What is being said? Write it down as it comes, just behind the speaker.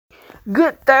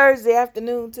Good Thursday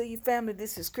afternoon to you, family.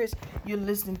 This is Chris. You're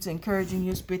listening to Encouraging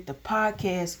Your Spirit, the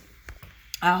podcast.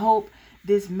 I hope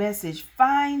this message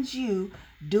finds you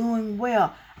doing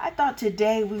well. I thought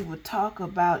today we would talk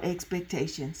about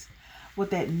expectations,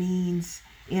 what that means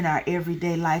in our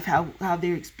everyday life, how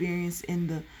they're experienced in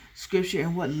the scripture,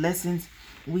 and what lessons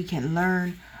we can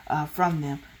learn from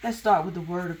them. Let's start with the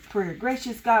word of prayer.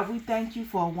 Gracious God, we thank you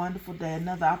for a wonderful day,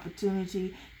 another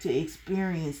opportunity to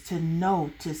experience, to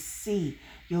know, to see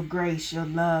your grace, your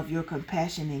love, your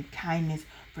compassion, and kindness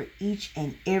for each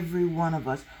and every one of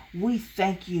us. We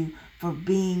thank you for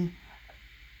being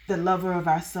the lover of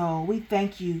our soul. We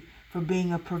thank you for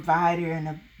being a provider and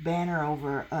a banner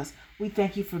over us. We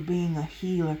thank you for being a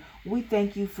healer. We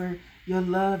thank you for your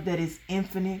love that is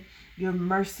infinite, your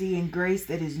mercy and grace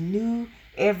that is new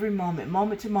every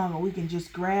moment to moment. We can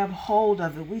just grab hold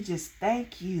of it. We just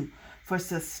thank you for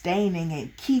sustaining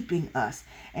and keeping us,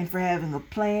 and for having a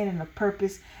plan and a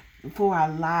purpose for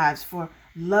our lives, for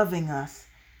loving us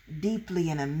deeply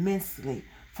and immensely,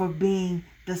 for being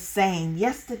the same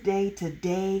yesterday,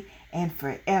 today, and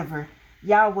forever.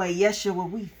 Yahweh,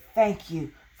 Yeshua, we thank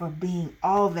you for being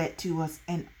all that to us,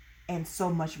 and so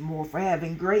much more, for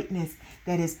having greatness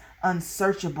that is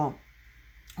unsearchable.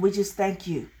 We just thank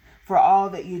you for all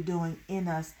that you're doing in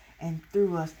us and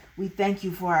through us. We thank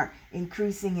you for our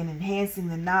increasing and enhancing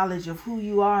the knowledge of who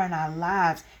you are in our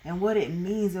lives, and what it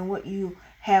means, and what you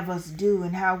have us do,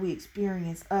 and how we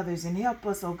experience others. And help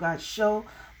us, oh God, show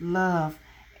love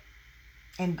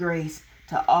and grace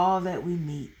to all that we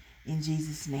meet. In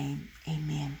Jesus' name,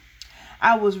 amen.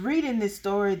 I was reading this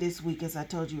story this week, as I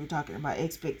told you, we're talking about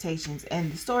expectations,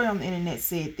 and the story on the internet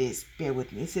said this. Bear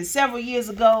with me. It says, several years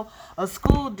ago, a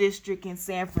school district in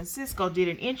San Francisco did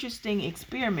an interesting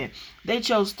experiment. They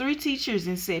chose 3 teachers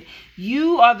and said,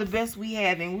 you are the best we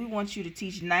have, and we want you to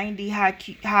teach 90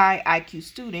 high IQ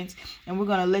students, and we're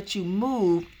going to let you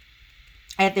move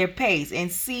at their pace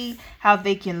and see how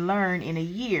they can learn in a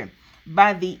year.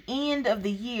 By the end of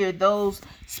the year, those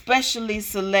specially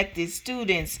selected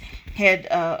students had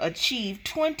achieved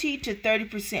 20 to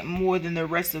 30% more than the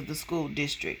rest of the school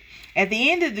district. At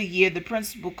the end of the year, the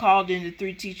principal called in the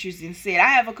 3 teachers and said, I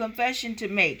have a confession to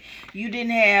make. You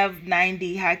didn't have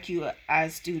 90 high QI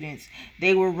students.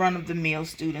 They were run-of-the-mill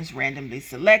students randomly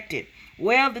selected.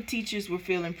 Well, the teachers were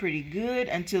feeling pretty good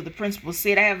until the principal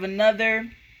said, I have another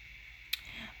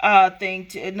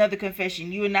another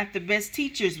confession. You are not the best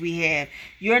teachers we have.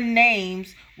 Your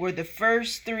names were the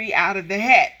first 3 out of the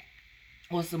hat.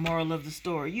 What's the moral of the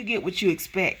story? You get what you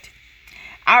expect.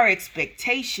 Our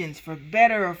expectations, for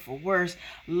better or for worse,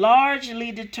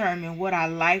 largely determine what our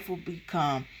life will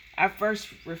become. Our first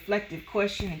reflective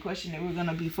question, and question that we're going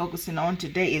to be focusing on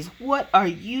today, is what are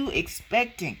you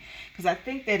expecting? Because I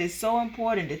think that is so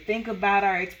important to think about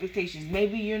our expectations.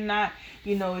 Maybe you're not,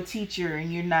 a teacher,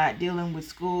 and you're not dealing with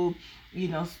school,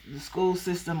 the school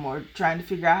system, or trying to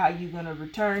figure out how you're going to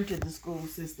return to the school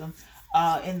system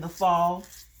in the fall,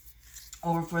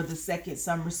 or for the second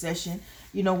summer session.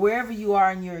 Wherever you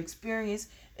are in your experience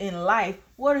in life,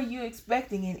 what are you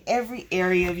expecting in every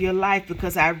area of your life?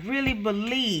 Because I really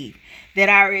believe that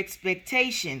our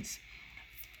expectations,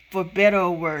 for better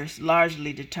or worse,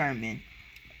 largely determine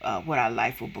what our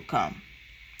life will become.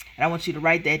 And I want you to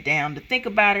write that down, to think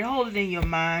about it, hold it in your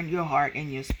mind, your heart,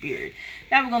 and your spirit.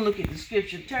 Now we're going to look at the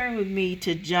scripture. Turn with me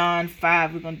to John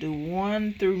 5. We're going to do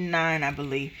 1 through 9, I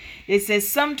believe. It says,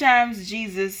 Sometimes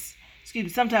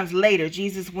later,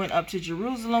 Jesus went up to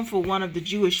Jerusalem for one of the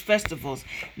Jewish festivals.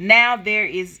 Now there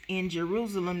is in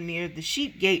Jerusalem near the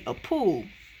sheep gate a pool,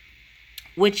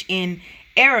 which in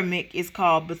Aramaic is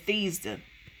called Bethesda,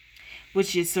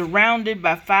 which is surrounded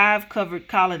by 5 covered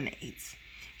colonnades.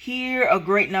 Here a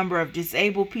great number of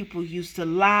disabled people used to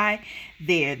lie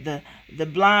there, the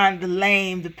blind, the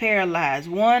lame, the paralyzed.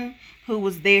 One who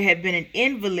was there had been an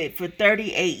invalid for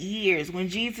 38 years. When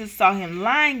Jesus saw him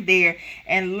lying there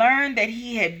and learned that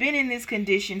he had been in this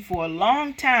condition for a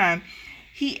long time,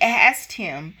 he asked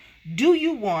him, do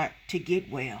you want to get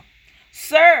well?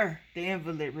 Sir, the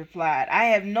invalid replied, I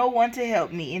have no one to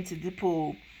help me into the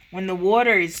pool when the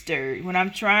water is stirred. When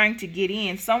I'm trying to get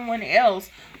in, someone else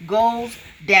goes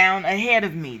down ahead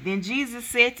of me. Then Jesus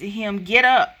said to him, get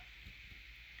up,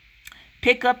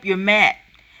 pick up your mat,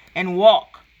 and walk.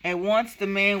 At once the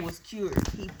man was cured.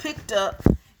 He picked up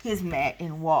his mat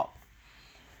and walked.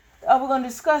 We're going to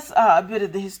discuss a bit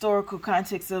of the historical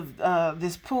context of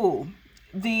this pool.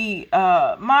 The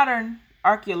modern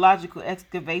archaeological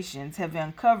excavations have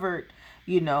uncovered,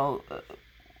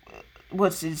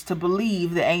 what is to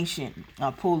believe the ancient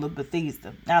pool of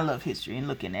Bethesda. I love history and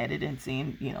looking at it and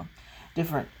seeing,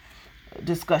 different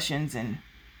discussions and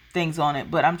things on it,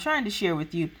 but I'm trying to share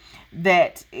with you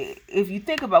that if you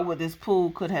think about what this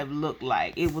pool could have looked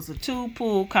like, it was a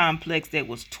two-pool complex that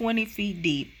was 20 feet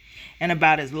deep and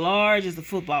about as large as a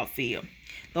football field.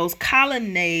 Those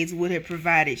colonnades would have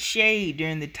provided shade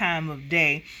during the time of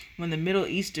day when the Middle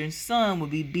Eastern sun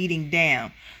would be beating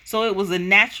down. So it was a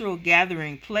natural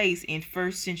gathering place in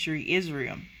first century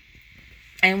Israel.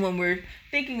 And when we're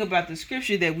thinking about the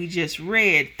scripture that we just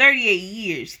read, 38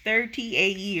 years,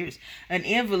 an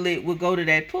invalid would go to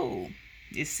that pool.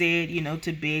 It said,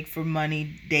 to beg for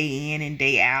money day in and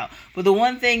day out. But the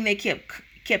one thing that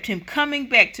kept him coming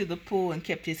back to the pool and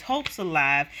kept his hopes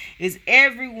alive is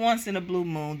every once in a blue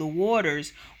moon, the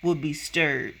waters would be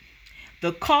stirred.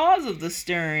 The cause of the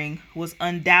stirring was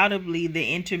undoubtedly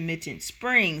the intermittent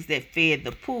springs that fed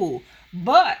the pool,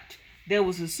 but there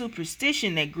was a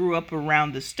superstition that grew up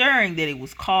around the stirring that it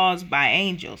was caused by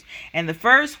angels. And the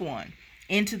first one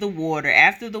into the water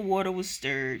after the water was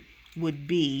stirred would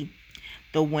be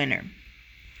the winner.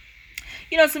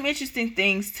 Some interesting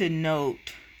things to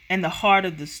note and the heart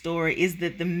of the story is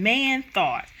that the man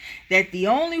thought that the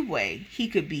only way he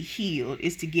could be healed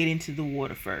is to get into the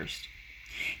water first.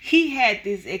 He had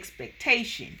this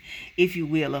expectation, if you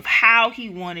will, of how he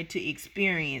wanted to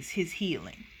experience his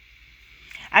healing.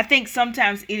 I think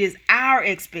sometimes it is our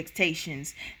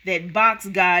expectations that box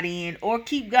God in or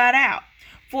keep God out.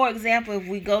 For example, if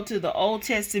we go to the Old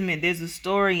Testament, there's a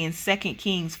story in 2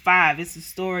 Kings 5. It's the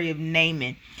story of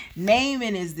Naaman.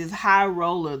 Naaman is this high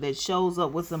roller that shows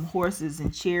up with some horses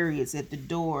and chariots at the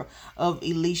door of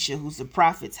Elisha, who's the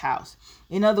prophet's house.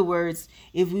 In other words,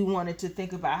 if we wanted to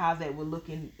think about how that would look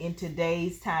in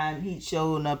today's time, he'd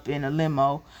shown up in a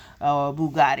limo or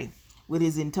Bugatti with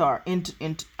his entire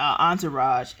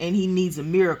entourage, and he needs a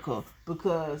miracle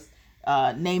because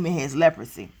Naaman has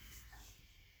leprosy.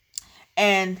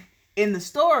 And in the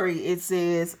story, it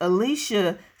says,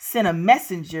 Elisha sent a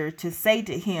messenger to say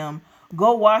to him,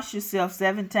 go wash yourself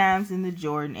 7 times in the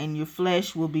Jordan, and your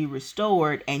flesh will be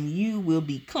restored, and you will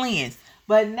be cleansed.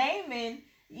 But Naaman,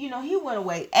 he went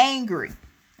away angry.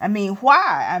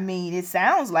 Why? It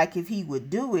sounds like if he would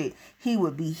do it, he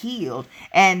would be healed.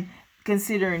 And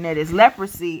considering that it's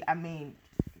leprosy,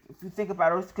 if you think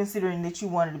about it, considering that you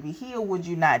wanted to be healed, would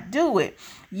you not do it?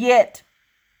 Yet,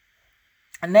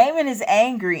 Naaman is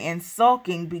angry and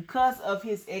sulking because of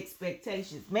his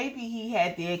expectations. Maybe he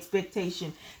had the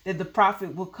expectation that the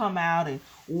prophet will come out and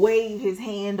wave his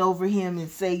hand over him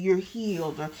and say, you're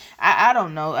healed. Or I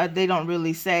don't know. They don't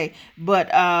really say. But,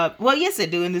 yes, they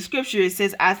do. In the scripture, it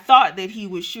says, I thought that he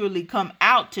would surely come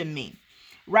out to me.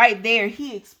 Right there,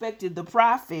 he expected the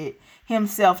prophet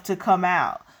himself to come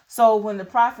out. So when the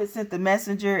prophet sent the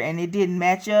messenger and it didn't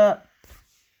match up,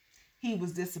 he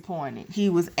was disappointed. He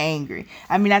was angry.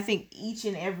 I think each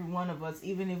and every one of us,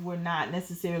 even if we're not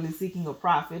necessarily seeking a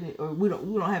prophet or we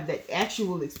don't have that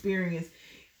actual experience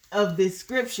of this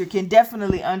scripture, can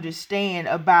definitely understand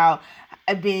about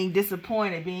being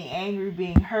disappointed, being angry,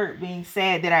 being hurt, being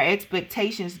sad, that our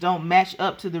expectations don't match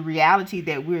up to the reality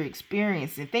that we're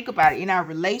experiencing. Think about it in our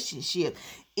relationship.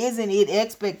 Isn't it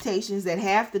expectations that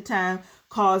half the time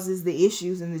causes the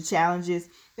issues and the challenges?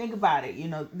 Think about it.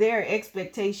 There are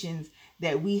expectations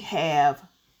that we have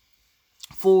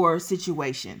for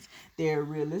situations. There are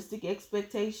realistic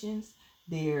expectations,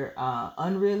 there are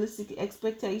unrealistic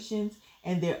expectations,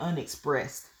 and there are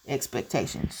unexpressed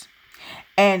expectations.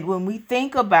 And when we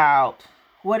think about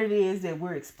what it is that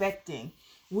we're expecting,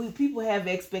 people have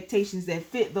expectations that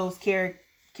fit those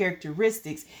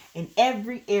characteristics in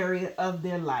every area of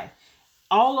their life.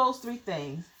 All those 3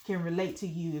 things can relate to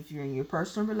you if you're in your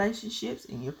personal relationships,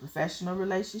 in your professional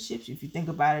relationships. If you think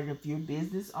about it, if you're a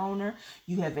business owner,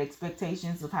 you have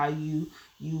expectations of how you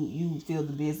feel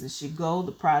the business should go,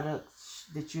 the products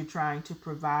that you're trying to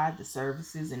provide, the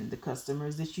services and the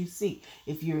customers that you seek.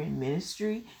 If you're in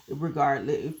ministry,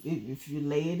 regardless, if you're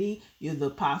laity, you're the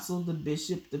apostle, the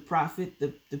bishop, the prophet,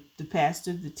 the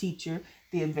pastor, the teacher,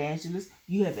 the evangelist,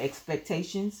 you have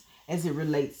expectations as it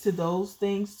relates to those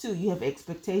things too. You have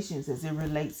expectations as it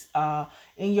relates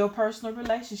in your personal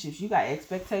relationships. You got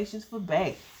expectations for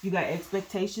back. You got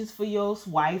expectations for your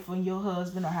wife or your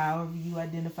husband or however you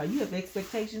identify. You have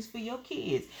expectations for your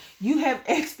kids. You have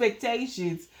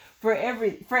expectations for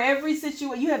every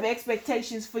situation. You have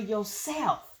expectations for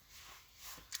yourself.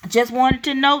 Just wanted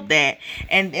to note that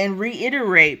and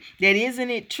reiterate that, isn't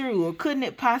it true, or couldn't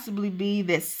it possibly be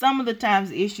that some of the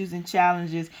times issues and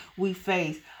challenges we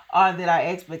face are that our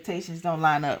expectations don't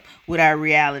line up with our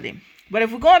reality? But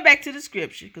if we're going back to the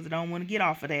scripture, because I don't want to get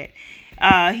off of that,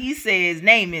 he says,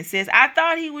 Naaman says, I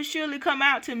thought he would surely come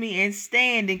out to me and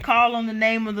stand and call on the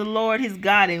name of the Lord his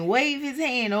God and wave his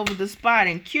hand over the spot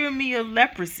and cure me of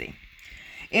leprosy.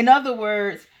 In other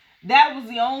words, that was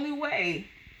the only way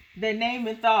that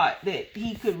Naaman thought that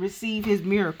he could receive his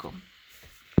miracle.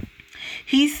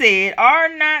 He said, are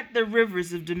not the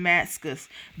rivers of Damascus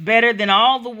better than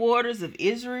all the waters of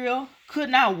Israel? Could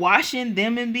not wash in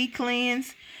them and be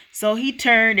cleansed? So he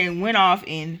turned and went off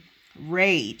in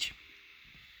rage.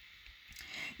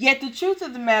 Yet the truth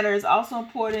of the matter is also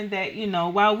important that,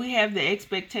 while we have the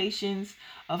expectations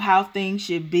of how things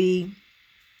should be,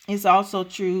 it's also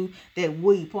true that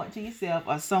we, point to yourself,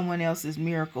 are someone else's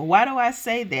miracle. Why do I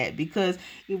say that? Because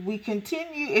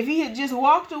if he had just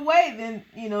walked away, then,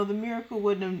 the miracle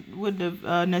wouldn't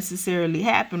have necessarily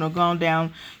happened or gone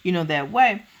down, that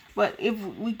way. But if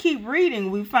we keep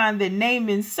reading, we find that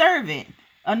Naaman's servant,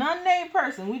 an unnamed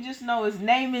person, we just know it's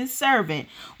Naaman's servant,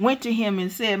 went to him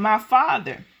and said, my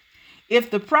father, if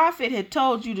the prophet had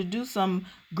told you to do some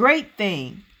great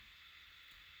thing,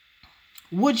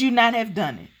 would you not have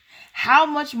done it? How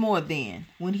much more then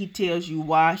when he tells you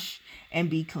wash and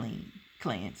be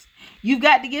cleansed? You've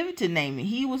got to give it to Naaman.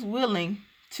 He was willing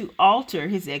to alter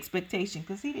his expectation,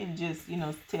 because he didn't just,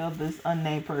 tell this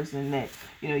unnamed person that,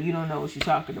 you don't know what you're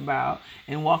talking about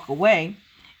and walk away.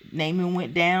 Naaman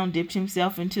went down, dipped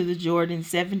himself into the Jordan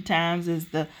 7 times as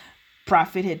the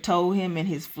prophet had told him, and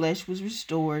his flesh was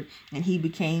restored, and he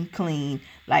became clean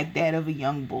like that of a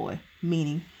young boy,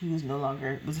 meaning he was no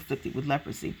longer afflicted with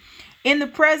leprosy. In the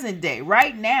present day,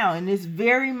 right now, in this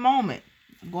very moment,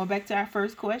 going back to our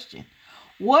first question,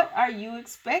 what are you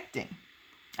expecting?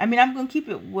 I'm going to keep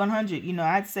it 100.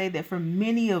 I'd say that for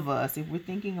many of us, if we're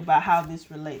thinking about how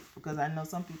this relates, because I know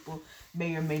some people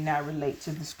may or may not relate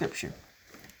to the scripture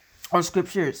or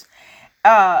scriptures,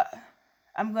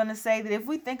 I'm going to say that if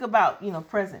we think about,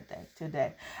 present day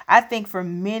today, I think for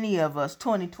many of us,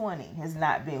 2020 has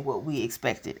not been what we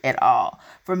expected at all.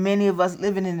 For many of us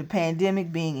living in the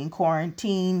pandemic, being in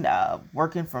quarantine,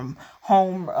 working from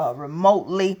home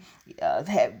remotely,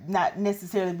 have not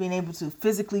necessarily been able to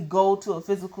physically go to a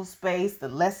physical space, the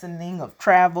lessening of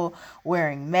travel,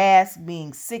 wearing masks,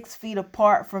 being 6 feet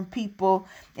apart from people,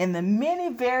 and the many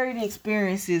varied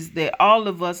experiences that all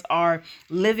of us are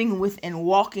living with and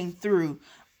walking through,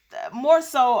 more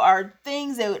so are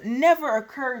things that would never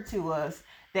occur to us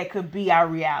that could be our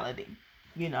reality.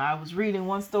 I was reading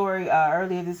one story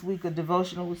earlier this week, a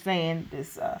devotional was saying,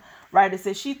 this writer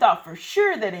said she thought for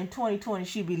sure that in 2020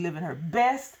 she'd be living her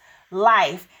best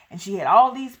life, and she had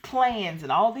all these plans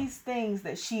and all these things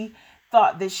that she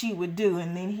thought that she would do.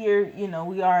 And then here,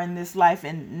 we are in this life,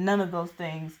 and none of those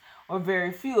things, or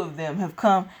very few of them, have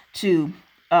come to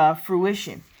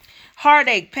fruition.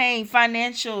 Heartache, pain,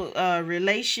 financial,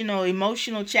 relational,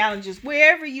 emotional challenges,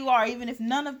 wherever you are, even if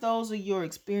none of those are your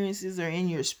experiences or in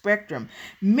your spectrum,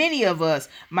 many of us,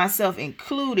 myself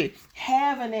included,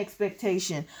 have an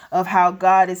expectation of how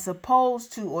God is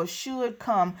supposed to or should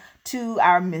come to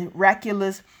our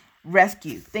miraculous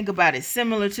rescue. Think about it.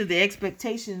 Similar to the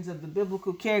expectations of the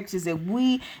biblical characters that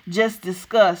we just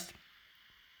discussed,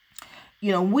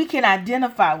 we can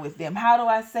identify with them. How do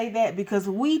I say that? Because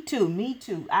we too, me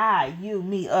too, I, you,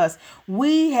 me, us,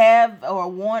 we have or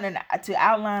want to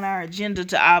outline our agenda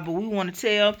to Abba. We want to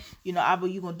tell, Abba,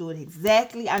 you're going to do it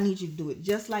exactly. I need you to do it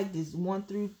just like this 1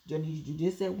 through, I need you to do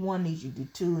this at 1, I need you to do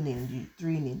 2, and then do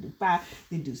 3, and then do 5,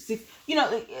 then do 6.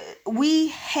 We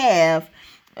have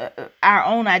our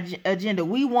own agenda.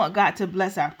 We want God to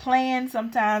bless our plan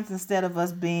sometimes instead of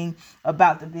us being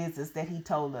about the business that he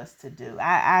told us to do.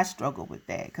 I struggle with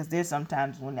that, because there's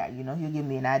sometimes when he'll give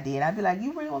me an idea and I'd be like,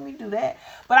 you really want me to do that?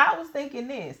 But I was thinking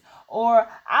this, or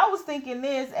I was thinking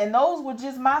this, and those were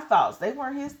just my thoughts. They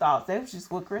weren't his thoughts. They was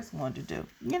just what Chris wanted to do.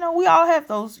 We all have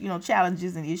those,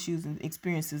 challenges and issues and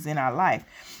experiences in our life.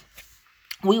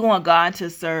 We want God to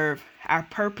serve our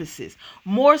purposes.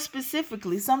 More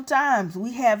specifically, sometimes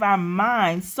we have our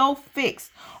minds so fixed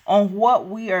on what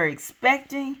we are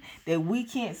expecting that we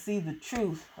can't see the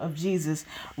truth of Jesus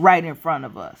right in front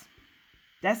of us.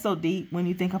 That's so deep when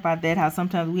you think about that, how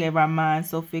sometimes we have our minds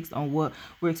so fixed on what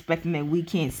we're expecting that we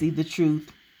can't see the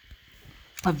truth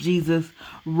of Jesus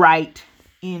right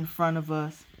in front of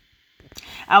us.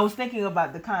 I was thinking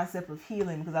about the concept of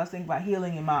healing, because I was thinking about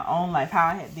healing in my own life, how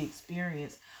I had the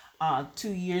experience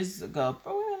 2 years ago.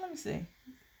 Let me see.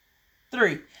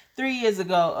 3 years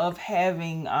ago of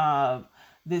having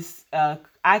this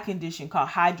eye condition called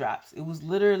high drops. It was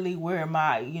literally where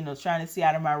my, trying to see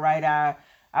out of my right eye,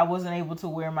 I wasn't able to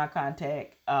wear my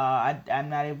contact. I'm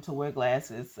not able to wear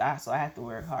glasses, so I have to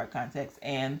wear hard contacts.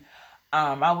 And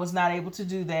I was not able to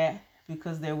do that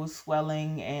because there was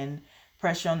swelling and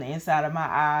pressure on the inside of my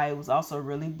eye. It was also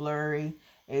really blurry.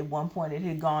 At one point it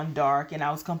had gone dark, and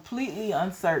I was completely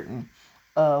uncertain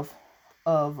of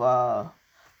while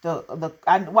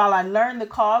I learned the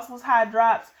cause was high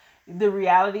drops, the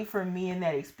reality for me in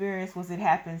that experience was it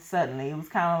happened suddenly. It was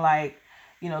kind of like,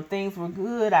 things were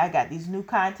good. I got these new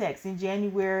contacts in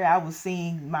January. I was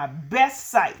seeing my best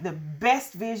sight, the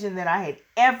best vision that I had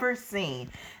ever seen.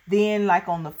 Then, like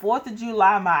on the 4th of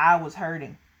July, my eye was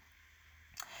hurting.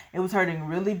 It was hurting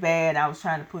really bad. I was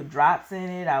trying to put drops in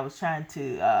it. I was trying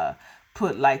to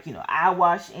put eye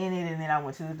wash in it. And then I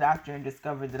went to the doctor and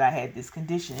discovered that I had this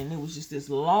condition. And it was just this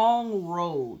long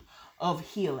road of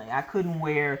healing. I couldn't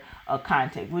wear a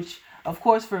contact, which of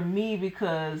course for me,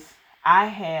 because I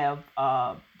have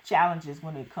challenges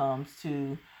when it comes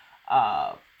to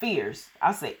fears.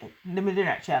 I'll say, they're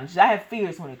not challenges. I have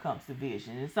fears when it comes to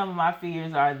vision. And some of my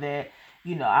fears are that,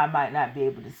 I might not be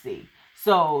able to see.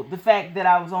 So the fact that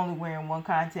I was only wearing one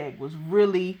contact was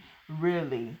really,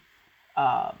 really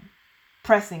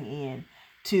pressing in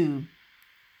to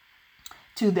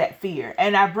that fear.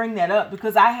 And I bring that up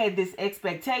because I had this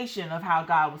expectation of how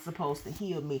God was supposed to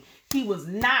heal me. He was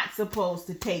not supposed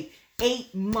to take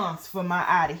 8 months for my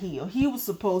eye to heal. He was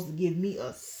supposed to give me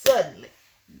a suddenly.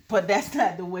 But that's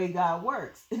not the way God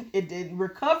works.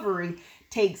 Recovery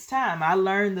takes time. I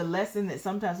learned the lesson that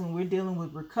sometimes when we're dealing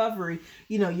with recovery,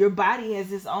 your body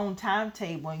has its own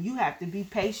timetable, and you have to be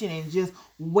patient and just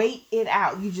wait it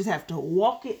out. You just have to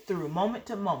walk it through moment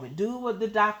to moment. Do what the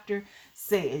doctor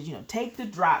says, take the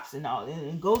drops and all,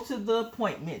 and go to the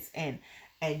appointments and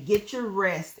get your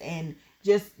rest, and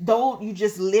you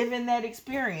just live in that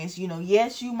experience.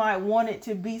 Yes, you might want it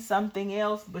to be something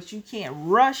else, but you can't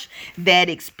rush that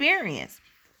experience.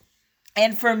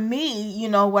 And for me,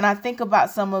 when I think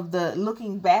about some of the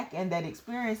looking back and that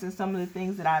experience and some of the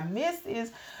things that I missed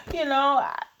is,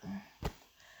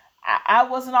 I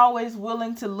wasn't always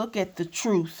willing to look at the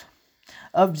truth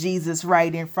of Jesus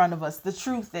right in front of us. The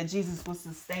truth that Jesus was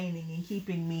sustaining and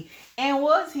keeping me and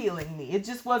was healing me. It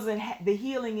just wasn't, the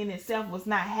healing in itself was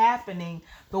not happening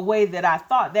the way that I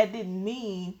thought. That didn't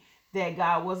mean that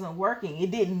God wasn't working.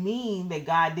 It didn't mean that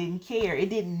God didn't care. It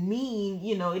didn't mean,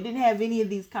 it didn't have any of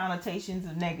these connotations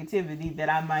of negativity that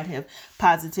I might have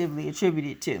positively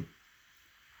attributed to.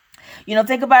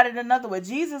 Think about it another way.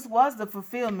 Jesus was the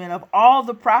fulfillment of all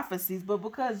the prophecies, but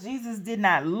because Jesus did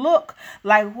not look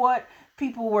like what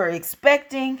people were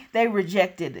expecting, they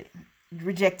rejected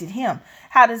him.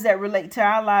 How does that relate to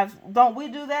our lives? Don't we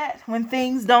do that when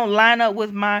things don't line up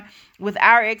with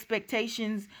our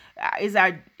expectations?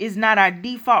 Is not our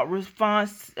default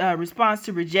response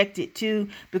to reject it too,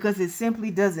 because it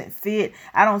simply doesn't fit.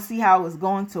 I don't see how it's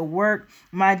going to work.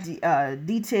 My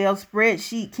detailed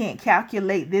spreadsheet can't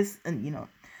calculate this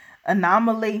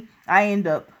anomaly. I end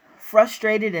up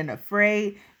frustrated and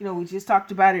afraid. We just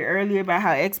talked about it earlier about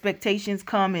how expectations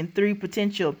come in 3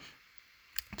 potential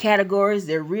categories.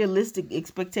 They're realistic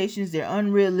expectations, they're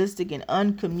unrealistic, and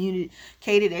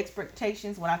uncommunicated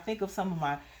expectations. When I think of some of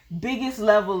my biggest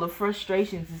level of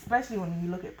frustrations, especially when you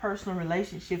look at personal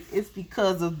relationships, it's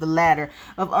because of the latter,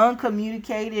 of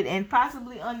uncommunicated and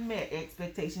possibly unmet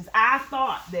expectations. I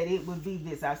thought that it would be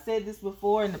this. I've said this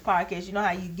before in the podcast. You know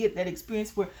how you get that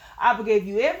experience where I gave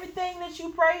you everything that you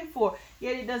prayed for,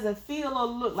 yet it doesn't feel or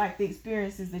look like the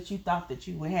experiences that you thought that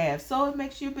you would have. So it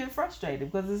makes you a bit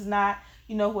frustrated because it's not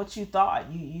what you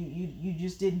thought. You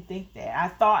just didn't think that. I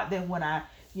thought that when I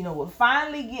would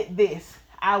finally get this,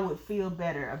 I would feel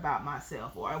better about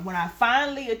myself, or when I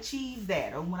finally achieved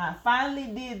that, or when I finally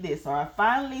did this, or I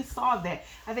finally saw that.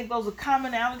 I think those are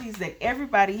commonalities that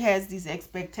everybody has, these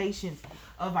expectations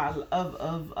of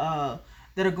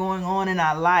that are going on in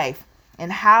our life.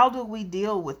 And how do we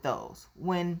deal with those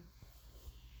when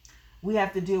we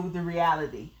have to deal with the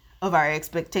reality of our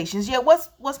expectations? Yeah,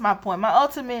 what's my point? My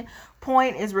ultimate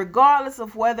point is, regardless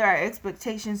of whether our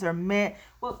expectations are met,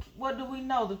 what do we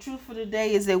know? The truth for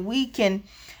today is that we can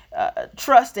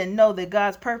trust and know that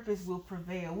God's purpose will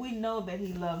prevail. We know that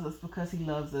He loves us because He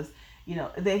loves us.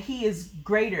 That He is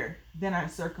greater than our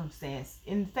circumstance.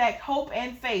 In fact, hope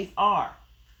and faith are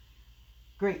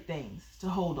great things to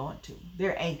hold on to.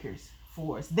 They're anchors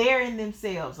for us. They're in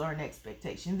themselves are an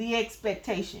expectation. The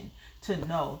expectation to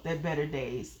know that better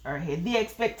days are ahead. The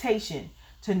expectation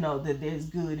to know that there's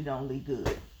good and only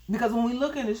good. Because when we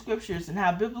look in the scriptures and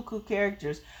how biblical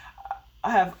characters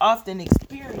have often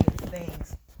experienced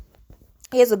things,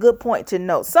 here's a good point to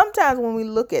note. Sometimes when we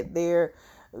look at their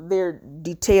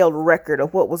detailed record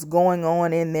of what was going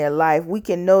on in their life, we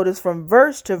can notice from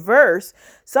verse to verse,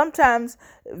 sometimes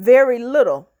very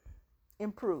little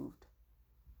improved.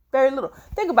 Very little.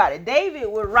 Think about it. David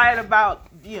would write about,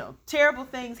 terrible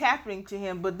things happening to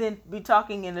him, but then be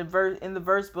talking in the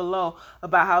verse below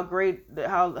about how great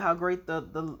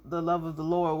the love of the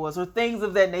Lord was, or things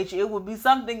of that nature. It would be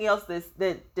something else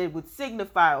that would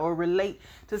signify or relate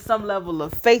to some level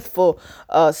of faithful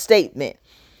statement.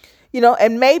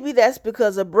 And maybe that's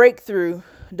because a breakthrough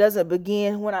doesn't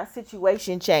begin when our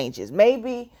situation changes.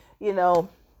 Maybe,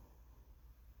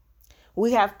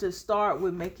 we have to start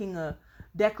with making a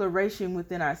declaration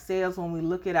within ourselves when we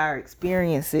look at our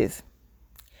experiences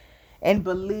and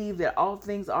believe that all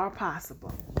things are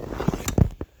possible.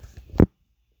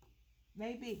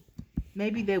 Maybe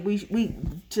that we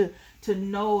to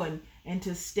know and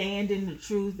to stand in the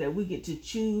truth that we get to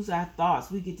choose our thoughts.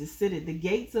 We get to sit at the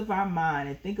gates of our mind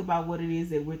and think about what it is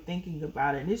that we're thinking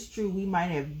about. And it's true, we might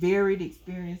have varied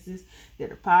experiences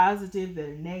that are positive, that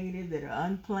are negative, that are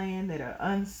unplanned, that are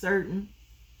uncertain.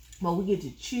 But we get to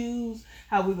choose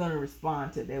how we're going to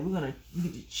respond to that. We get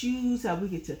to choose how we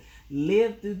get to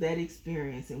live through that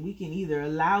experience. And we can either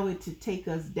allow it to take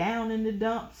us down in the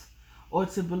dumps, or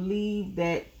to believe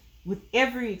that with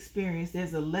every experience,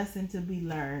 there's a lesson to be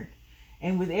learned.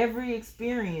 And with every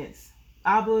experience,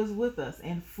 Abba is with us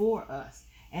and for us.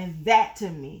 And that, to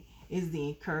me, is the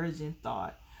encouraging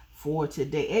thought for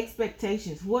today.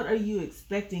 Expectations. What are you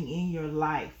expecting in your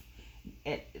life?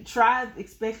 Try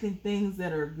expecting things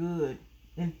that are good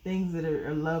and things that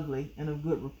are lovely and of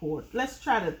good report. Let's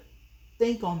try to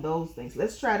think on those things.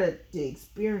 Let's try to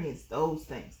experience those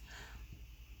things.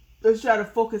 Let's try to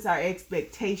focus our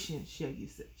expectations,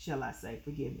 shall I say,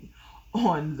 forgive me,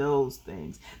 on those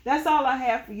things. That's all I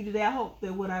have for you today. I hope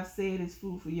that what I've said is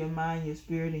food for your mind, your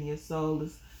spirit, and your soul.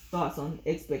 Is thoughts on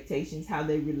expectations, how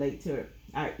they relate to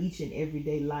our each and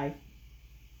everyday life.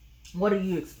 What are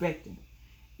you expecting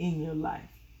in your life?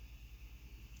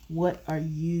 What are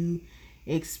you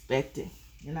expecting?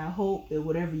 And I hope that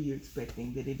whatever you're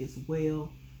expecting, that it is well,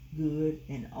 good,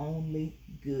 and only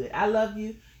good. I love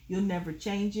you. You'll never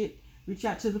change it. Reach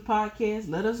out to the podcast.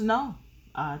 Let us know.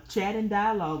 Chat and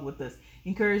dialogue with us.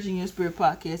 Encouraging Your Spirit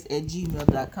Podcast at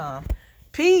gmail.com.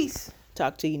 Peace.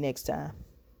 Talk to you next time.